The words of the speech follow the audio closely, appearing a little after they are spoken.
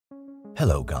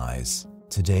Hello guys,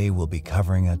 today we'll be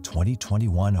covering a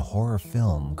 2021 horror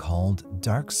film called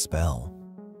Dark Spell.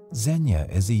 Xenia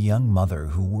is a young mother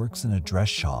who works in a dress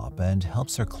shop and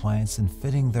helps her clients in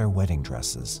fitting their wedding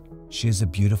dresses. She has a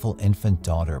beautiful infant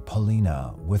daughter,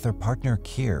 Paulina, with her partner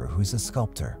Keir, who's a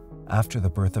sculptor. After the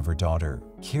birth of her daughter,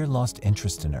 Keir lost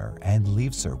interest in her and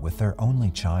leaves her with their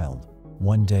only child.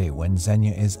 One day when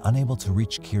Xenia is unable to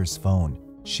reach Keir's phone,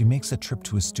 she makes a trip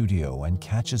to a studio and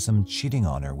catches him cheating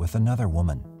on her with another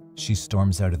woman. She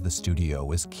storms out of the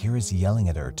studio as Keir is yelling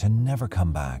at her to never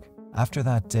come back. After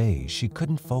that day, she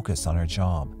couldn't focus on her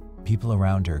job. People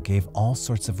around her gave all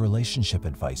sorts of relationship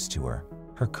advice to her.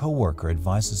 Her co-worker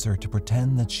advises her to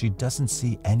pretend that she doesn't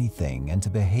see anything and to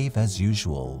behave as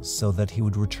usual so that he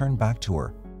would return back to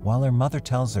her, while her mother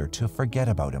tells her to forget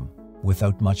about him.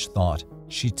 Without much thought,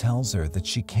 she tells her that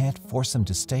she can't force him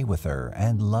to stay with her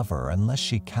and love her unless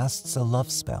she casts a love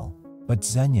spell. But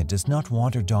Xenia does not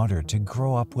want her daughter to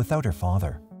grow up without her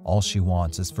father. All she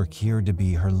wants is for Keir to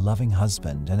be her loving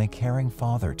husband and a caring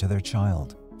father to their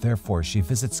child. Therefore, she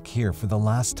visits Keir for the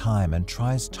last time and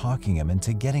tries talking him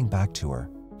into getting back to her.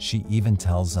 She even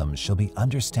tells him she'll be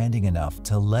understanding enough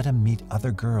to let him meet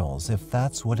other girls if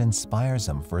that's what inspires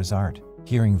him for his art.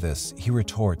 Hearing this, he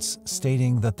retorts,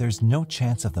 stating that there's no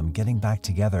chance of them getting back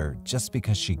together just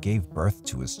because she gave birth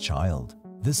to his child.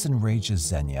 This enrages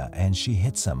Xenia and she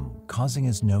hits him, causing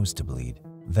his nose to bleed.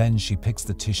 Then she picks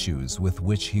the tissues with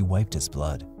which he wiped his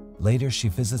blood. Later, she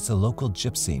visits a local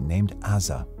gypsy named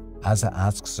Aza. Aza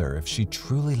asks her if she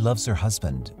truly loves her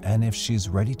husband and if she's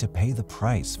ready to pay the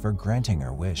price for granting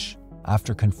her wish.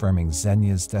 After confirming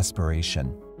Xenia's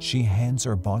desperation, she hands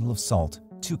her a bottle of salt,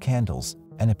 2 candles,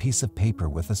 and a piece of paper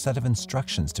with a set of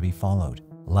instructions to be followed.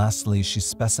 Lastly, she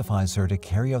specifies her to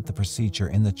carry out the procedure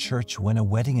in the church when a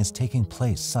wedding is taking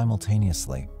place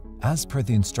simultaneously. As per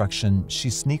the instruction, she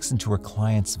sneaks into her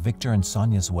clients Victor and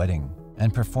Sonia's wedding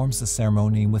and performs the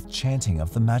ceremony with chanting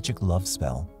of the magic love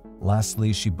spell.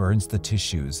 Lastly, she burns the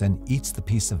tissues and eats the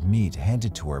piece of meat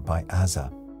handed to her by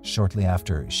Aza. Shortly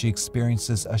after, she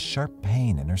experiences a sharp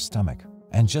pain in her stomach.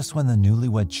 And just when the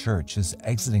newlywed church is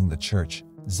exiting the church,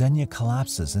 Xenia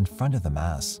collapses in front of the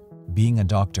mass. Being a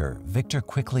doctor, Victor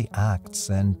quickly acts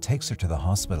and takes her to the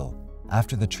hospital.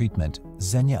 After the treatment,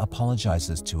 Xenia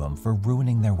apologizes to him for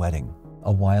ruining their wedding.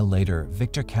 A while later,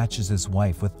 Victor catches his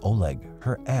wife with Oleg,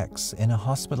 her ex, in a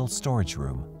hospital storage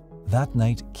room. That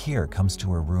night, Keir comes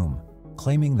to her room.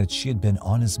 Claiming that she had been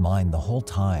on his mind the whole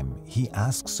time, he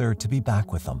asks her to be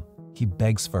back with him. He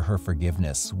begs for her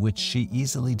forgiveness, which she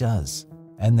easily does.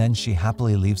 And then she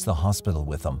happily leaves the hospital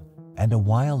with him. And a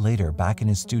while later, back in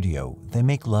his studio, they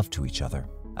make love to each other.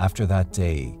 After that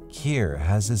day, Keir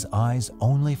has his eyes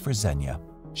only for Xenia.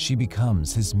 She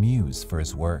becomes his muse for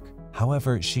his work.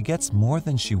 However, she gets more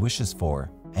than she wishes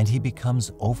for, and he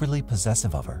becomes overly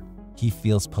possessive of her. He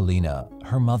feels Paulina,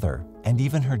 her mother, and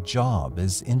even her job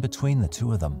is in between the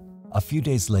two of them. A few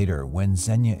days later, when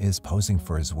Xenia is posing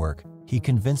for his work, he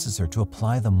convinces her to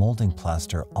apply the molding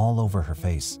plaster all over her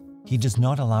face. He does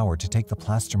not allow her to take the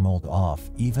plaster mold off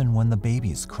even when the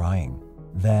baby is crying.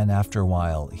 Then, after a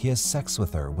while, he has sex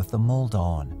with her with the mold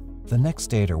on. The next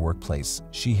day at her workplace,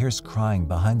 she hears crying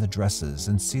behind the dresses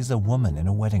and sees a woman in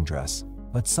a wedding dress.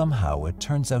 But somehow it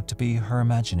turns out to be her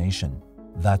imagination.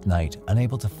 That night,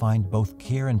 unable to find both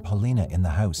Keir and Paulina in the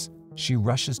house, she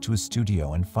rushes to his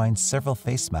studio and finds several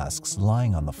face masks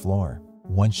lying on the floor.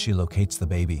 Once she locates the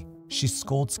baby, she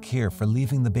scolds Keir for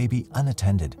leaving the baby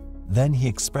unattended. Then he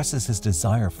expresses his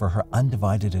desire for her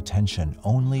undivided attention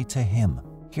only to him.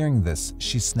 Hearing this,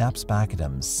 she snaps back at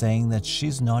him, saying that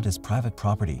she's not his private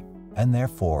property and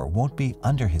therefore won't be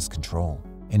under his control.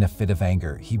 In a fit of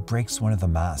anger, he breaks one of the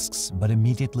masks but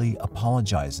immediately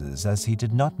apologizes as he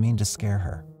did not mean to scare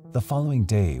her. The following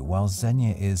day, while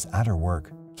Xenia is at her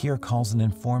work, Keir calls and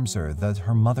informs her that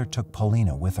her mother took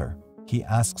Paulina with her. He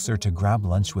asks her to grab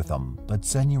lunch with him, but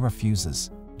Xenia refuses.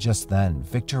 Just then,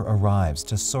 Victor arrives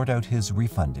to sort out his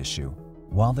refund issue.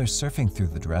 While they're surfing through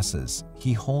the dresses,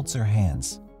 he holds her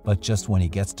hands, but just when he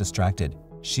gets distracted,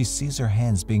 she sees her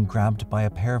hands being grabbed by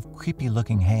a pair of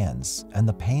creepy-looking hands, and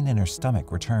the pain in her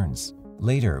stomach returns.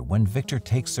 Later, when Victor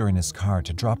takes her in his car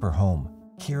to drop her home,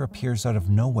 Keir appears out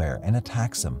of nowhere and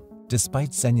attacks him.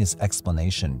 Despite Xenia's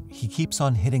explanation, he keeps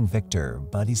on hitting Victor,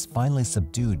 but he's finally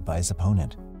subdued by his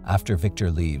opponent. After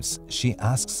Victor leaves, she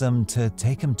asks him to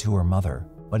take him to her mother,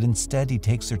 but instead he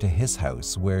takes her to his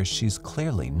house where she's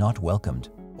clearly not welcomed.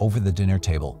 Over the dinner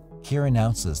table, Keir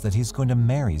announces that he's going to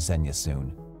marry Xenia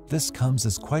soon. This comes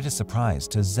as quite a surprise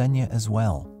to Xenia as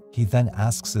well. He then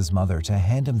asks his mother to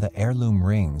hand him the heirloom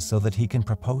ring so that he can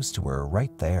propose to her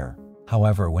right there.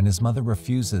 However, when his mother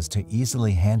refuses to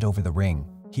easily hand over the ring,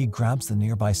 He grabs the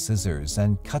nearby scissors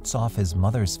and cuts off his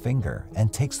mother's finger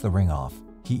and takes the ring off.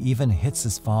 He even hits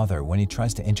his father when he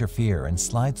tries to interfere and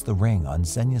slides the ring on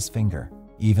Xenia's finger.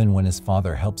 Even when his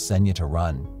father helps Xenia to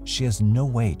run, she has no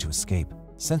way to escape.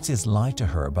 Since he has lied to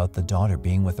her about the daughter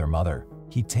being with her mother,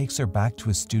 he takes her back to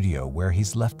his studio where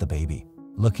he's left the baby.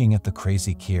 Looking at the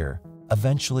crazy Keir,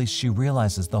 eventually she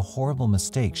realizes the horrible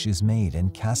mistake she's made in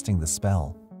casting the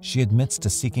spell. She admits to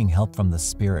seeking help from the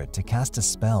spirit to cast a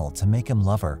spell to make him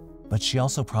love her, but she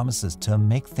also promises to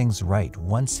make things right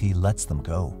once he lets them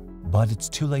go. But it's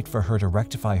too late for her to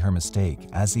rectify her mistake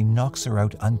as he knocks her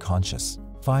out unconscious.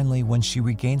 Finally, when she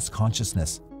regains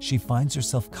consciousness, she finds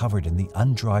herself covered in the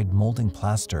undried molding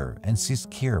plaster and sees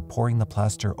Keir pouring the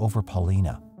plaster over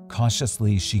Paulina.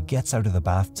 Cautiously, she gets out of the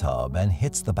bathtub and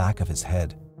hits the back of his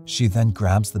head. She then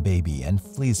grabs the baby and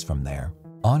flees from there.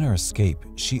 On her escape,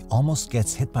 she almost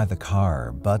gets hit by the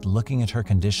car, but looking at her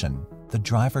condition, the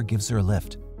driver gives her a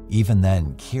lift. Even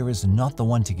then, Keir is not the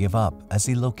one to give up as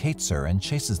he locates her and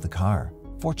chases the car.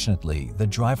 Fortunately, the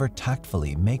driver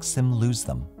tactfully makes him lose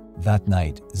them. That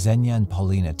night, Xenia and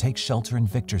Paulina take shelter in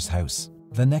Victor's house.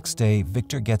 The next day,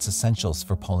 Victor gets essentials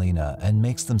for Paulina and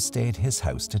makes them stay at his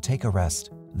house to take a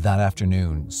rest. That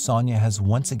afternoon, Sonia has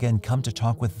once again come to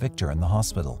talk with Victor in the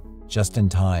hospital. Just in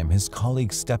time, his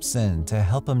colleague steps in to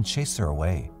help him chase her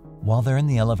away. While they're in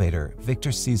the elevator,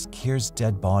 Victor sees Keir's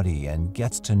dead body and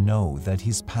gets to know that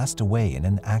he's passed away in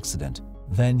an accident.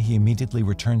 Then he immediately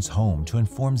returns home to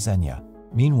inform Xenia.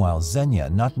 Meanwhile, Xenia,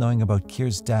 not knowing about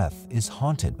Keir's death, is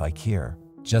haunted by Keir.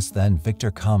 Just then,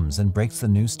 Victor comes and breaks the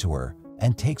news to her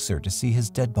and takes her to see his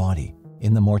dead body.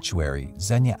 In the mortuary,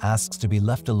 Xenia asks to be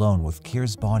left alone with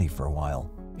Keir's body for a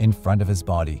while. In front of his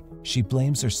body, she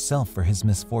blames herself for his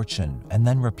misfortune and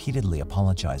then repeatedly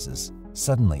apologizes.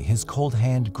 Suddenly, his cold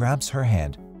hand grabs her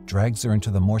hand, drags her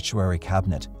into the mortuary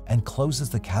cabinet, and closes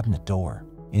the cabinet door.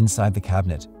 Inside the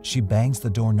cabinet, she bangs the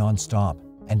door non-stop,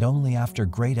 and only after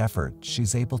great effort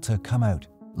she's able to come out.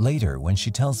 Later, when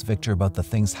she tells Victor about the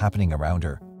things happening around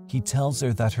her, he tells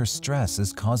her that her stress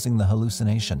is causing the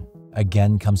hallucination.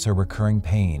 Again comes her recurring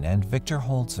pain, and Victor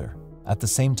holds her. At the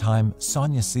same time,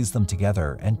 Sonia sees them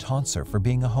together and taunts her for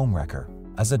being a homewrecker.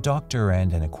 As a doctor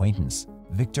and an acquaintance,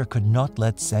 Victor could not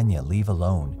let Xenia leave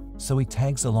alone, so he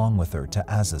tags along with her to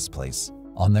Azza's place.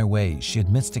 On their way, she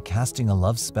admits to casting a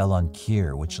love spell on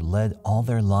Keir, which led all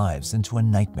their lives into a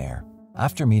nightmare.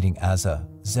 After meeting Azza,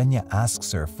 Xenia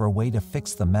asks her for a way to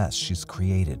fix the mess she's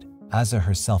created. Azza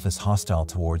herself is hostile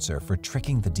towards her for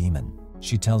tricking the demon.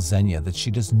 She tells Xenia that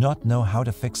she does not know how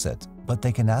to fix it, but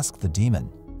they can ask the demon,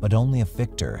 but only if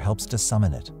Victor helps to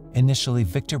summon it. Initially,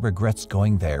 Victor regrets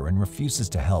going there and refuses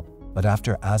to help, but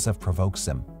after Azza provokes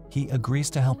him, he agrees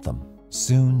to help them.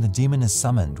 Soon, the demon is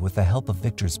summoned with the help of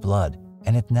Victor's blood,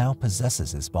 and it now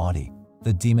possesses his body.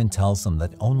 The demon tells him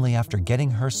that only after getting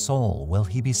her soul will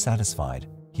he be satisfied.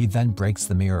 He then breaks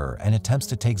the mirror and attempts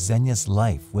to take Xenia's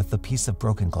life with the piece of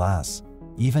broken glass.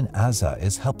 Even Azza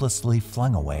is helplessly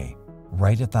flung away.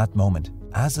 Right at that moment,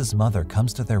 Azza's mother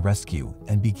comes to their rescue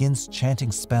and begins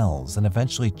chanting spells and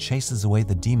eventually chases away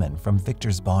the demon from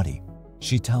Victor's body.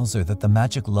 She tells her that the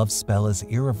magic love spell is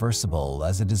irreversible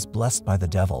as it is blessed by the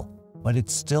devil, but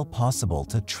it's still possible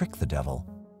to trick the devil.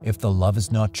 If the love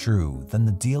is not true, then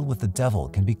the deal with the devil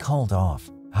can be called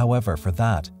off. However, for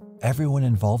that, everyone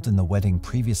involved in the wedding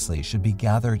previously should be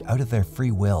gathered out of their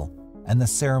free will, and the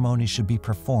ceremony should be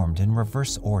performed in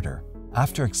reverse order.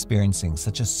 After experiencing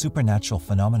such a supernatural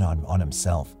phenomenon on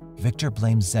himself, Victor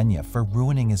blames Xenia for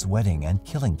ruining his wedding and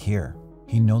killing Keir.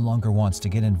 He no longer wants to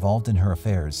get involved in her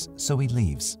affairs, so he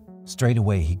leaves. Straight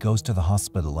away, he goes to the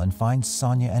hospital and finds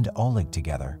Sonia and Oleg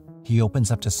together. He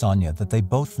opens up to Sonia that they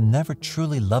both never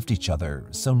truly loved each other,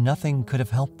 so nothing could have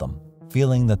helped them.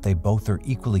 Feeling that they both are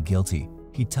equally guilty,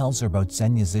 he tells her about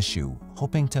Xenia's issue,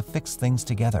 hoping to fix things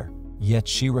together. Yet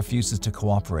she refuses to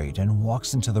cooperate and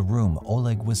walks into the room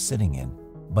Oleg was sitting in.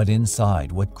 But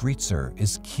inside, what greets her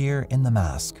is Keir in the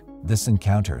mask. This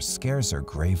encounter scares her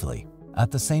gravely.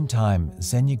 At the same time,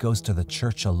 Xenia goes to the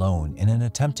church alone in an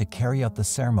attempt to carry out the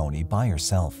ceremony by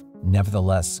herself.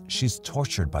 Nevertheless, she's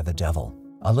tortured by the devil.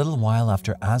 A little while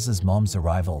after Azza's mom's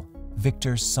arrival,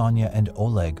 Victor, Sonia, and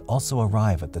Oleg also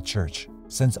arrive at the church.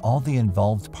 Since all the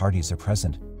involved parties are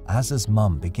present, Azza's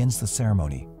mom begins the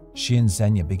ceremony. She and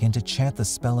Xenia begin to chant the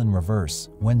spell in reverse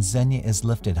when Xenia is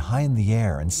lifted high in the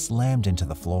air and slammed into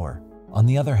the floor. On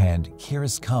the other hand, Keir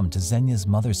has come to Xenia's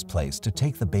mother's place to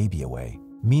take the baby away.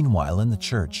 Meanwhile, in the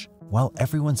church, while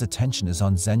everyone's attention is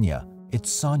on Xenia, it's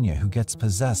Sonia who gets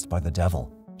possessed by the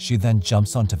devil. She then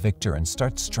jumps onto Victor and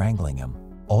starts strangling him.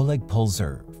 Oleg pulls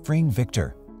her, freeing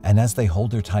Victor, and as they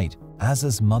hold her tight,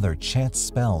 Azza's mother chants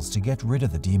spells to get rid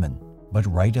of the demon. But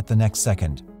right at the next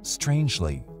second,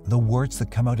 strangely, the words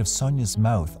that come out of Sonia's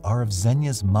mouth are of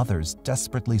Xenia's mother's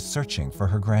desperately searching for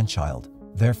her grandchild.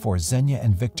 Therefore, Xenia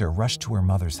and Victor rush to her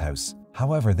mother's house.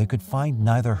 However, they could find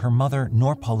neither her mother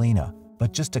nor Paulina,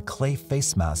 but just a clay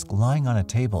face mask lying on a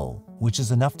table, which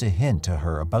is enough to hint to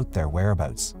her about their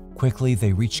whereabouts. Quickly,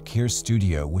 they reach Kier's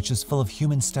studio, which is full of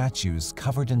human statues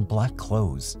covered in black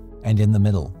clothes. And in the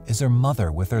middle is her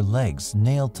mother with her legs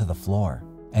nailed to the floor.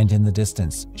 And in the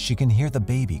distance, she can hear the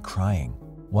baby crying.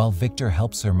 While Victor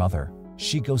helps her mother,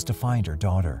 she goes to find her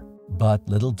daughter. But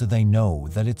little do they know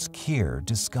that it's Kier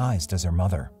disguised as her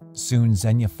mother. Soon,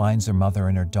 Xenia finds her mother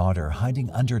and her daughter hiding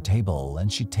under a table,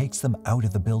 and she takes them out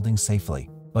of the building safely.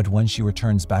 But when she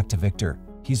returns back to Victor,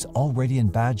 he's already in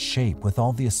bad shape with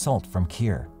all the assault from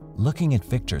Kier. Looking at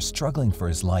Victor struggling for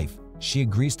his life, she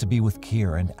agrees to be with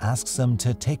Kier and asks him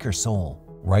to take her soul.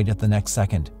 Right at the next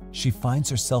second, she finds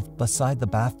herself beside the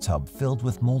bathtub filled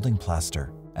with molding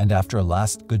plaster. And after a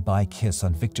last goodbye kiss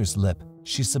on Victor's lip,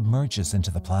 she submerges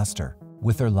into the plaster.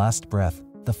 With her last breath,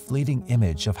 the fleeting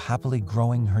image of happily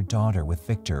growing her daughter with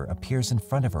Victor appears in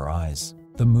front of her eyes.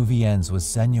 The movie ends with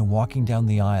Xenia walking down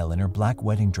the aisle in her black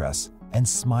wedding dress, and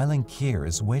smiling Kier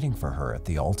is waiting for her at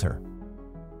the altar.